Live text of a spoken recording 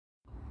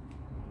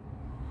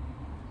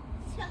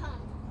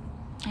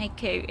Hey,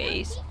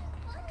 cooties.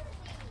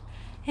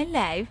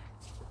 Hello.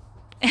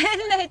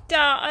 And they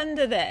dart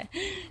under there.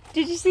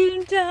 Did you see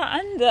them dart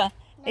under? No.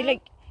 They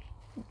like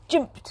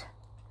jumped.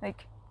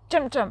 Like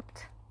jumped.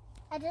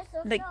 I just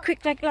saw like socks.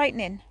 quick like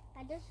lightning.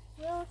 I just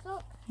saw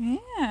socks.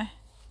 Yeah.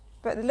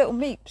 But the little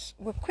meeps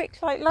were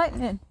quick like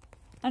lightning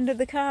under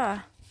the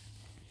car.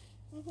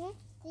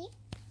 See?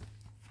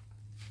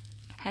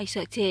 Hey,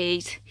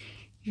 socksies.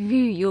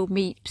 Your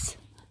meeps.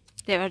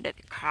 They're under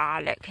the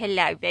car. Look,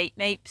 hello,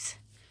 meeps.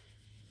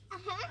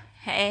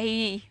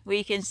 Hey,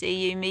 we can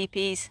see you,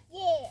 meepies.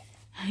 Yeah.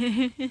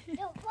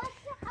 Don't watch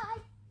the eye.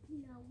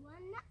 No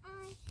one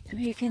eye.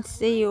 We can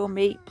see your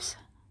meeps.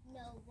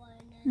 No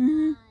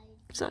one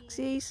eye.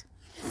 Socksies.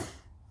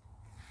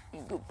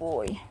 Good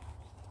boy.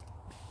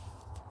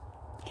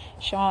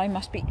 Shy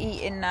must be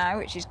eating now,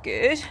 which is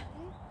good.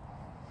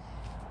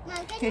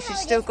 Because she's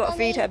still got to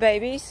feed her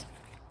babies.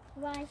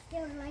 Well, I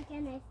still like it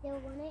and I still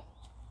want it.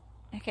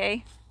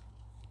 Okay.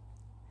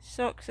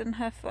 Socks and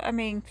her follow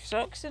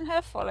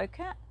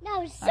cat.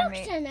 No,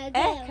 Socks and her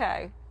girl.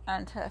 Echo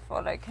and her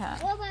follow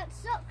cat. What about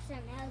Socks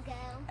and her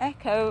girl?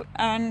 Echo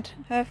and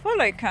her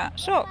follow cat.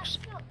 Socks.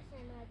 What about Socks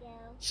and her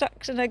girl?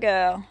 Socks and a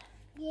girl.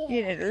 Yeah.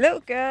 You need a little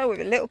girl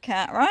with a little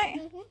cat, right?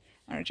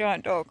 And a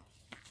giant dog.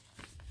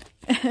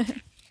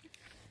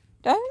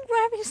 Don't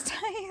grab his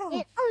tail.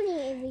 And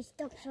only if he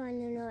stops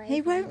running away.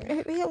 He won't.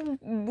 He'll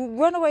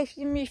run away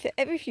from you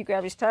forever if you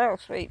grab his tail,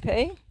 sweet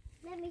pea.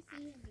 Let me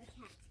see the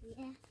cat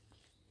here.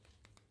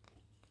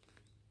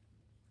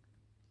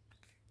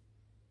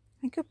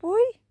 A good boy.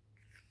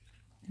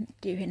 What you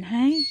doing,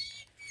 hey?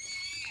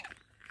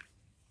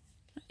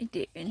 What you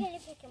doing? Can you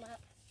pick him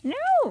up? No,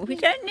 we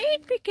don't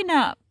need picking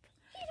up.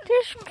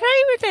 Just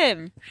play with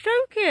him.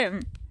 Stroke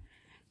him.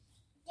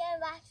 Get a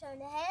rash on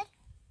the head.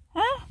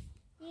 Huh?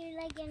 Do you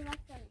like getting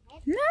rash on the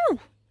head? No.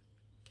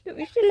 Don't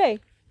be silly.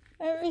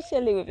 Don't be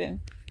silly with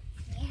him.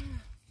 Yeah.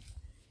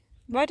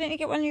 Why don't you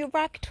get one of your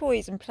rag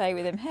toys and play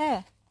with him?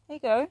 Here. There you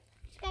go.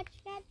 Scratch,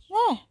 scratch.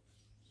 There.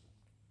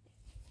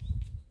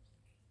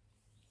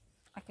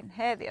 I can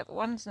hear the other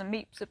ones. The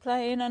meeps are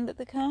playing under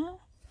the car.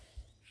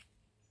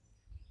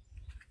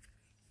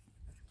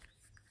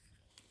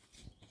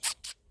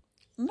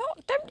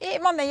 Don't hit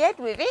him on the head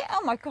with it.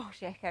 Oh my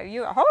gosh, Echo,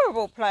 you're a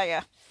horrible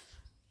player.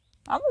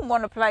 I wouldn't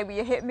want to play with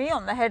you hit me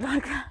on the head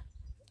like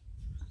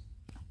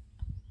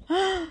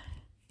that.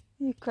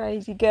 You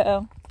crazy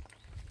girl.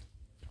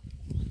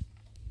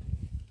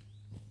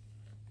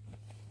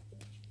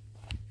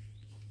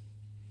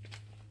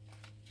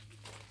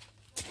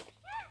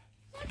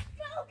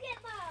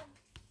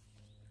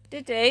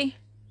 Did he?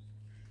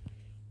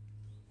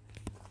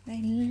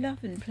 They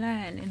love and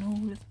playing in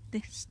all of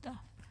this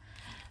stuff.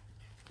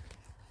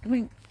 I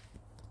mean,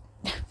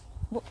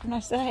 what can I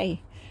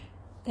say?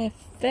 They're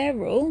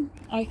feral.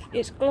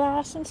 It's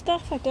glass and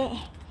stuff.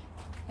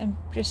 I'm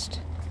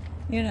just,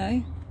 you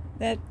know,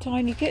 they're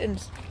tiny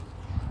kittens.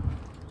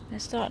 They're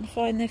starting to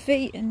find their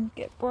feet and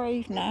get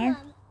brave now.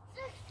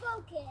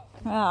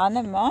 Ah,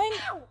 never mind.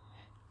 Ow.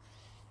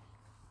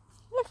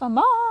 Never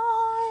mind.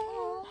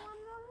 Oh, I'm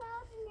not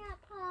loving that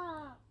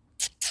part.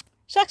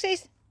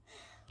 Socksies.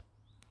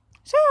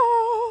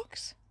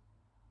 Socks.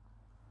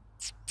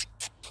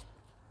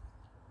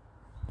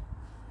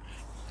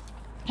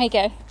 Here you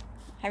go.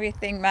 Have your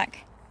thing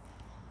back.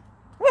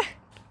 Woo!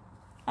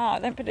 Oh,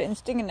 don't put it in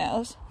stinging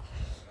nails.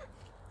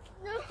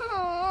 No.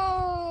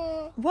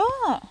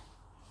 What?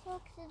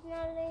 Socks is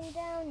not laying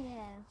down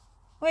yet.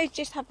 Well, he's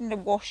just having a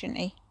wash, isn't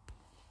he?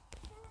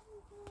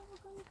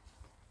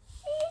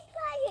 He's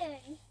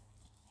playing.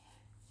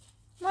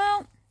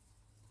 Well,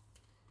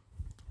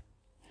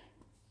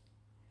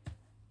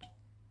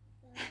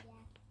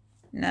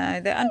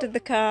 no, they're under the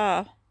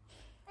car.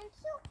 And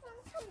Socks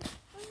won't come.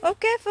 Oh,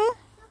 careful.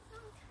 Socks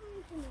won't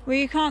come to me. Well,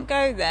 you can't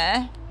go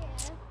there.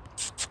 Yeah.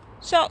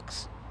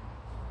 Socks.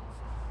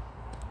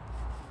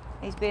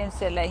 He's being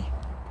silly.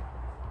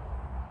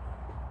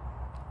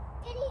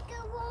 Can he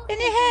go walking? Can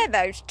you hear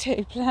those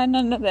two playing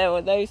under there,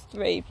 or those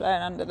three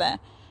playing under there?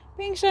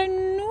 Being so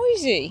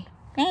noisy.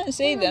 Can't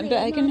see them, but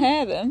I can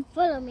hear them.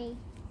 Follow me.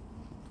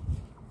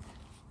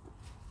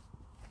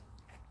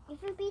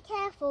 If we be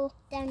careful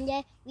down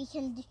there, we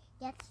can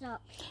get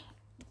Socks.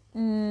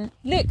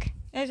 Look,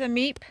 there's a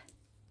meep.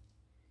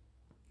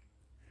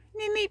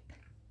 Meep, meep.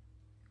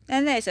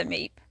 And there's a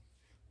meep.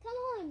 Come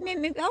on. Meep,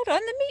 meep. Hold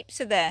on, the meeps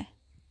are there.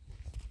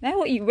 They're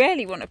what you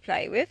really want to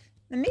play with,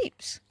 the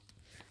meeps.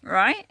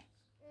 Right?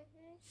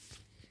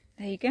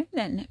 There you go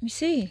then, let me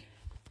see.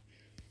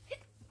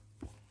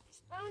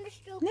 I want to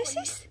stroke This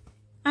one. is,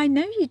 I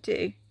know you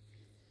do.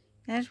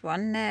 There's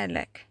one there,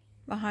 look,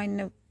 behind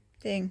the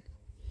thing.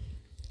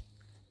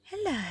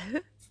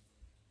 Hello.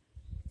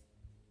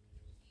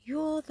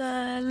 You're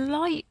the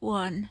light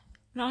one,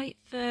 light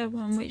fur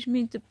one, which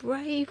means the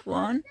brave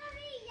one.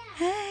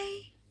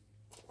 Hey.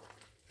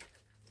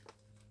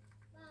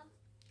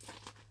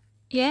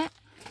 Yeah.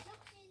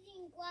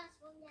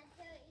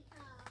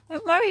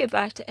 Don't worry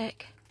about it,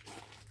 Ek.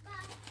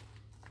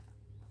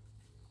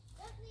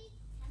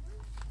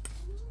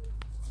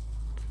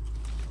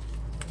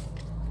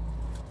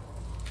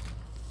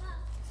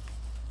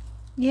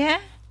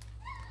 Yeah?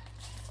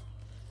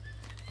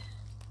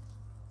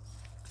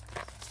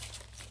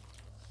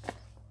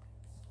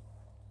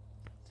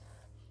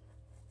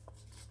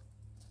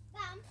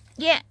 Mum,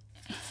 Yeah.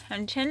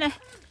 I'm trying to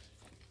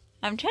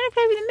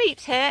play with the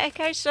Meep's hair.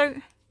 Okay, so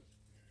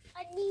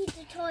I need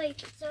a toy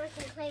so I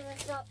can play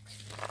with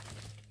socks.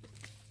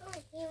 Oh,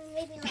 you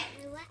maybe like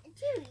my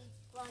Ratatouille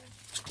one.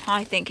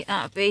 I think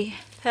that would be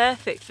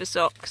perfect for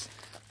socks.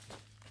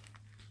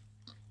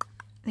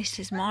 This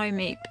is my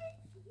Meep.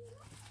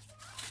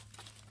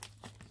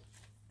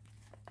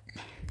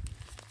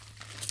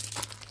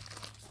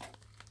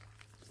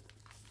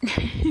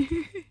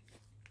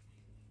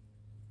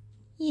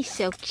 You're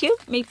so cute,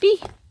 Meepy.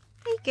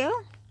 There you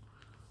go.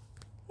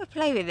 Go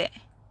play with it.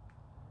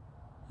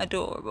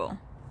 Adorable.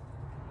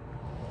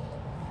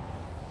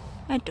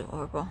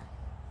 Adorable.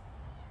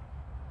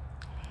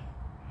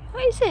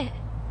 What is it?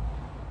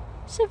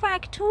 It's a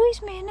rag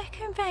toys me and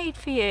Echo made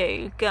for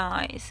you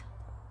guys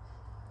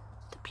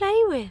to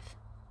play with.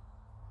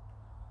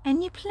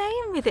 And you're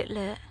playing with it,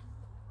 look.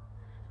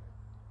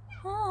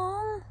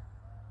 Oh,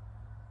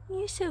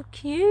 you're so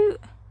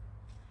cute.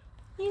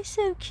 You're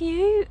so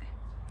cute.